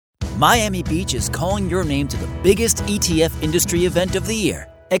Miami Beach is calling your name to the biggest ETF industry event of the year,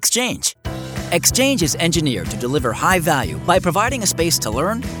 Exchange. Exchange is engineered to deliver high value by providing a space to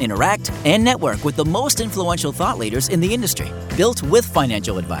learn, interact, and network with the most influential thought leaders in the industry, built with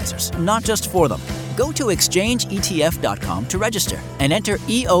financial advisors, not just for them. Go to exchangeetf.com to register and enter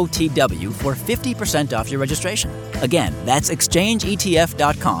EOTW for 50% off your registration. Again, that's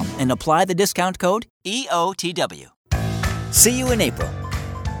exchangeetf.com and apply the discount code EOTW. See you in April.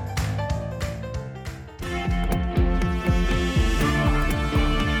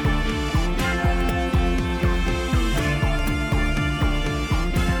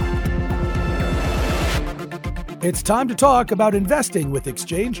 It's time to talk about investing with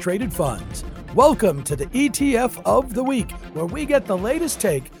exchange-traded funds. Welcome to the ETF of the Week, where we get the latest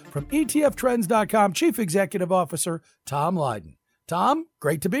take from ETFtrends.com Chief Executive Officer Tom Lydon. Tom,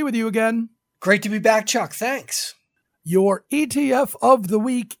 great to be with you again. Great to be back, Chuck. Thanks. Your ETF of the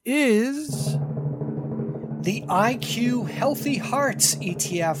Week is the IQ Healthy Hearts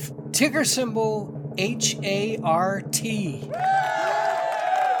ETF, ticker symbol HART.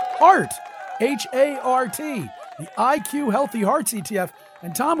 HART, H-A-R-T. The IQ Healthy Hearts ETF.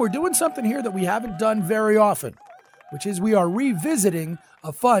 And Tom, we're doing something here that we haven't done very often, which is we are revisiting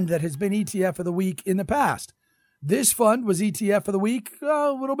a fund that has been ETF of the Week in the past. This fund was ETF of the Week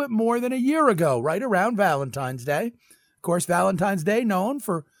a little bit more than a year ago, right around Valentine's Day. Of course, Valentine's Day known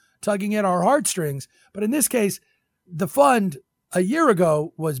for tugging at our heartstrings. But in this case, the fund a year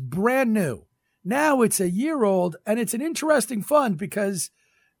ago was brand new. Now it's a year old, and it's an interesting fund because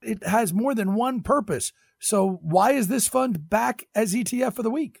it has more than one purpose. So why is this fund back as ETF of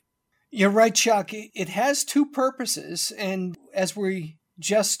the Week? You're right, Chuck. It has two purposes. And as we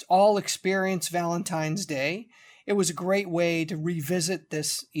just all experienced Valentine's Day, it was a great way to revisit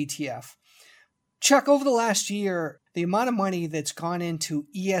this ETF. Chuck, over the last year, the amount of money that's gone into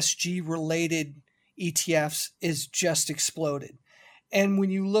ESG-related ETFs is just exploded. And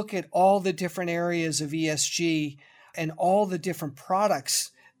when you look at all the different areas of ESG and all the different products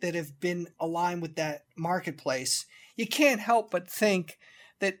that have been aligned with that marketplace, you can't help but think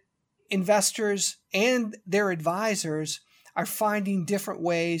that investors and their advisors are finding different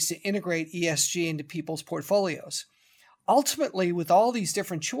ways to integrate ESG into people's portfolios. Ultimately, with all these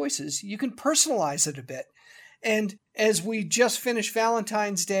different choices, you can personalize it a bit. And as we just finished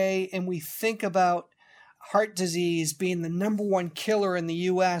Valentine's Day and we think about heart disease being the number one killer in the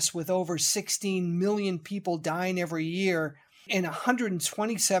U.S. with over 16 million people dying every year, and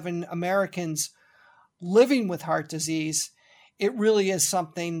 127 Americans living with heart disease, it really is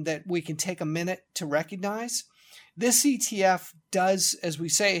something that we can take a minute to recognize. This ETF does, as we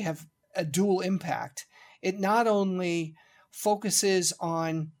say, have a dual impact. It not only focuses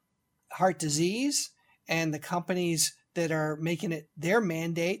on heart disease and the companies that are making it their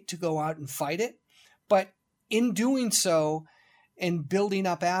mandate to go out and fight it, but in doing so and building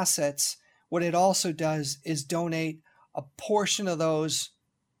up assets, what it also does is donate a portion of those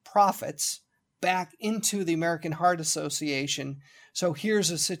profits back into the American Heart Association. So here's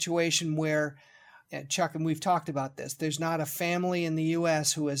a situation where, Chuck, and we've talked about this, there's not a family in the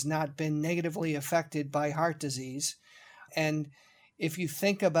U.S. who has not been negatively affected by heart disease. And if you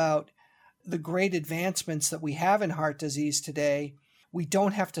think about the great advancements that we have in heart disease today, we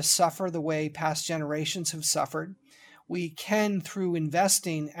don't have to suffer the way past generations have suffered. We can, through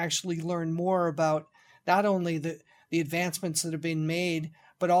investing, actually learn more about not only the advancements that have been made,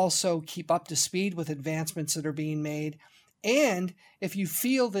 but also keep up to speed with advancements that are being made. And if you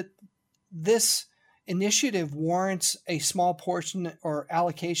feel that this initiative warrants a small portion or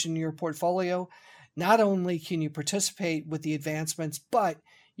allocation in your portfolio, not only can you participate with the advancements, but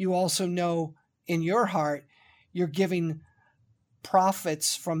you also know in your heart you're giving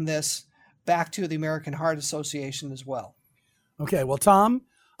profits from this back to the American Heart Association as well. Okay, well, Tom,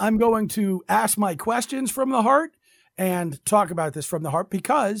 I'm going to ask my questions from the heart and talk about this from the heart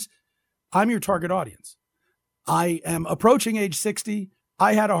because I'm your target audience. I am approaching age 60.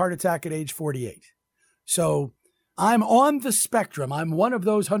 I had a heart attack at age 48. So I'm on the spectrum. I'm one of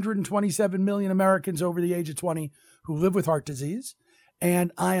those 127 million Americans over the age of 20 who live with heart disease.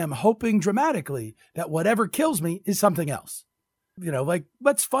 And I am hoping dramatically that whatever kills me is something else.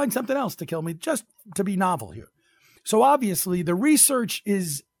 Let's find something else to kill me, just to be novel here. So obviously the research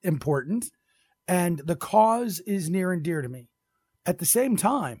is important and the cause is near and dear to me. At the same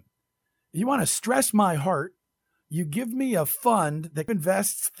time, you want to stress my heart, you give me a fund that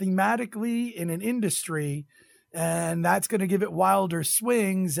invests thematically in an industry, and that's going to give it wilder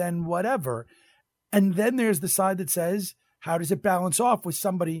swings and whatever. And then there's the side that says, how does it balance off with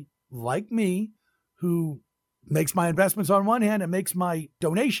somebody like me who makes my investments on one hand and makes my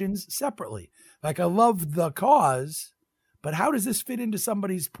donations separately. Like, I love the cause, but how does this fit into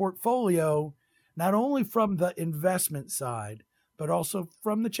somebody's portfolio, not only from the investment side, but also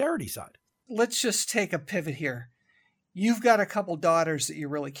from the charity side? Let's just take a pivot here. You've got a couple daughters that you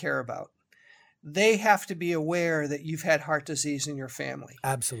really care about. They have to be aware that you've had heart disease in your family.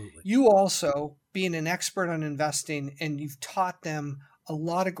 Absolutely. You also, being an expert on investing, and you've taught them a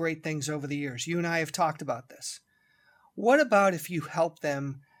lot of great things over the years. You and I have talked about this. What about if you help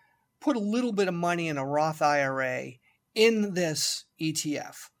them put a little bit of money in a Roth IRA in this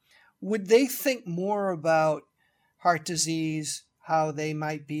ETF? Would they think more about heart disease, how they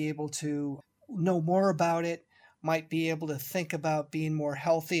might be able to know more about it, might be able to think about being more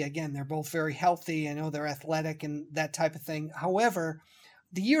healthy? Again, they're both very healthy. I know they're athletic and that type of thing. However,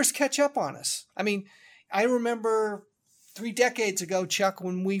 the years catch up on us. I mean, I remember 3 decades ago, Chuck,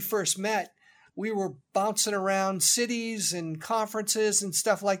 when we first met, we were bouncing around cities and conferences and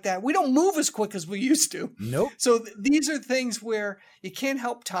stuff like that. We don't move as quick as we used to. Nope. So these are things where you can't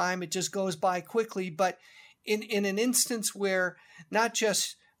help time. It just goes by quickly. But in an instance where not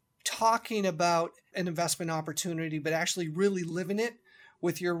just talking about an investment opportunity, but actually really living it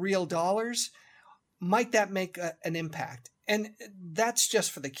with your real dollars, might that make an impact? And that's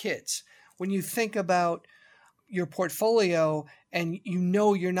just for the kids. When you think about your portfolio and you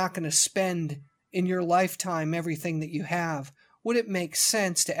know you're not going to spend in your lifetime everything that you have, would it make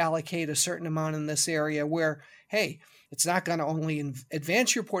sense to allocate a certain amount in this area where, hey, it's not going to only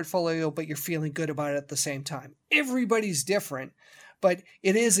advance your portfolio, but you're feeling good about it at the same time? Everybody's different, but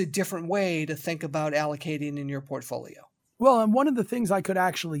it is a different way to think about allocating in your portfolio. Well, and one of the things I could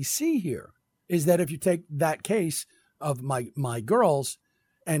actually see here is that if you take that case of my girls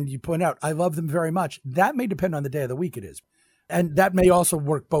and you point out, I love them very much, that may depend on the day of the week it is. And that may also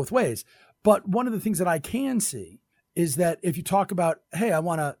work both ways. But one of the things that I can see is that if you talk about, hey, I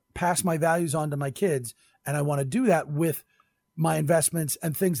want to pass my values on to my kids, and I want to do that with my investments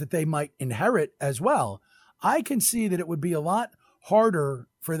and things that they might inherit as well, I can see that it would be a lot harder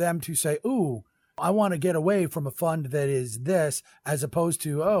for them to say, ooh, I want to get away from a fund that is this, as opposed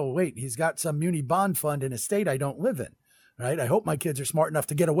to, oh, wait, he's got some muni bond fund in a state I don't live in, right? I hope my kids are smart enough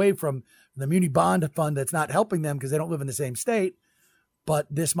to get away from the muni bond fund that's not helping them because they don't live in the same state, but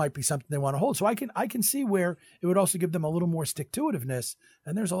this might be something they want to hold. So I can see where it would also give them a little more stick-to-itiveness,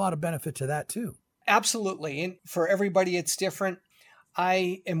 and there's a lot of benefit to that too. Absolutely. And for everybody, it's different.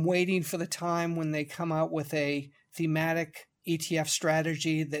 I am waiting for the time when they come out with a thematic ETF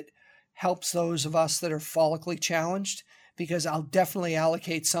strategy that helps those of us that are follically challenged, because I'll definitely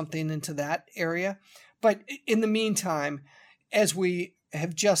allocate something into that area. But in the meantime, as we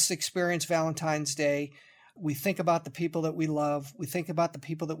have just experienced Valentine's Day, we think about the people that we love. We think about the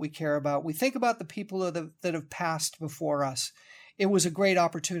people that we care about. We think about the people that have passed before us. It was a great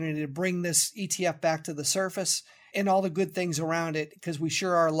opportunity to bring this ETF back to the surface and all the good things around it, because we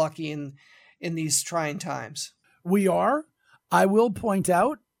sure are lucky in these trying times. We are. I will point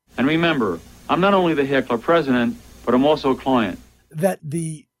out, and remember, I'm not only the Hair Club president, but I'm also a client, that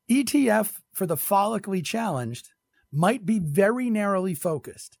the ETF for the follically challenged might be very narrowly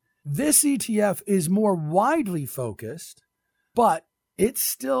focused. This ETF is more widely focused, but it's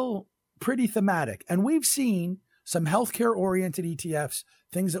still pretty thematic. And we've seen some healthcare-oriented ETFs,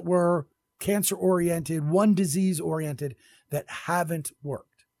 things that were cancer-oriented, one disease-oriented, that haven't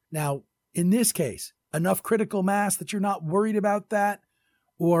worked. Now, in this case, enough critical mass that you're not worried about that?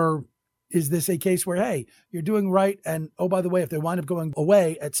 Or is this a case where, hey, you're doing right, and oh, by the way, if they wind up going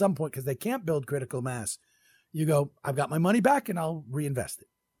away at some point because they can't build critical mass, you go, I've got my money back and I'll reinvest it.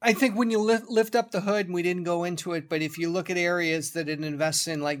 I think when you lift up the hood, and we didn't go into it, but if you look at areas that it invests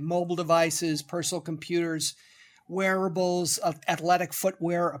in, like mobile devices, personal computers, wearables, athletic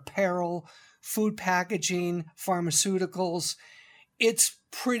footwear, apparel, food packaging, pharmaceuticals, it's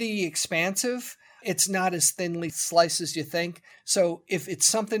pretty expansive. It's not as thinly sliced as you think. So if it's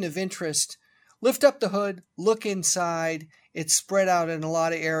something of interest, lift up the hood, look inside. It's spread out in a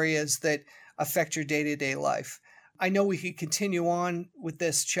lot of areas that affect your day-to-day life. I know we could continue on with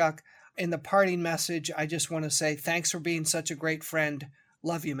this, Chuck. In the parting message, I just want to say thanks for being such a great friend.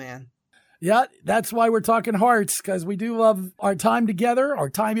 Love you, man. Yeah, that's why we're talking hearts, because we do love our time together, our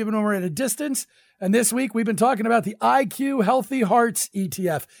time even when we're at a distance. And this week, we've been talking about the IQ Healthy Hearts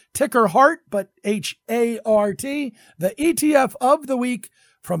ETF. Ticker HART, but H-A-R-T. The ETF of the week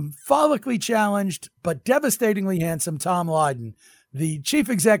from follically challenged but devastatingly handsome Tom Lydon, the Chief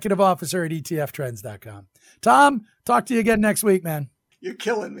Executive Officer at ETFtrends.com. Tom, talk to you again next week, man. You're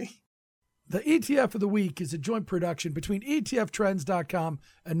killing me. The ETF of the week is a joint production between ETFtrends.com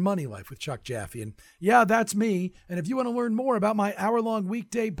and MoneyLife with Chuck Jaffe. And yeah, that's me. And if you want to learn more about my hour-long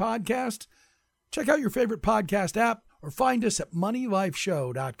weekday podcast, check out your favorite podcast app or find us at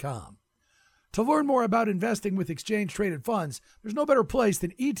MoneyLifeShow.com. To learn more about investing with exchange-traded funds, there's no better place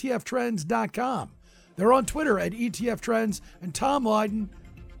than ETFtrends.com. They're on Twitter at ETFtrends, and Tom Lydon,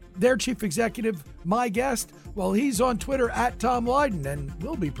 their chief executive, my guest, well, he's on Twitter at Tom Lydon, and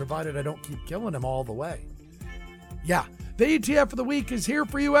will be, provided I don't keep killing him all the way. Yeah, the ETF of the week is here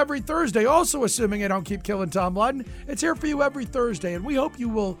for you every Thursday. Also, assuming I don't keep killing Tom Lydon, it's here for you every Thursday, and we hope you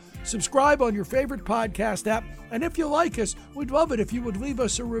will subscribe on your favorite podcast app. And if you like us, we'd love it if you would leave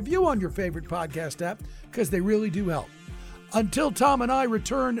us a review on your favorite podcast app, because they really do help. Until Tom and I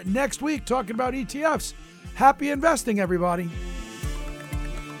return next week talking about ETFs, happy investing, everybody.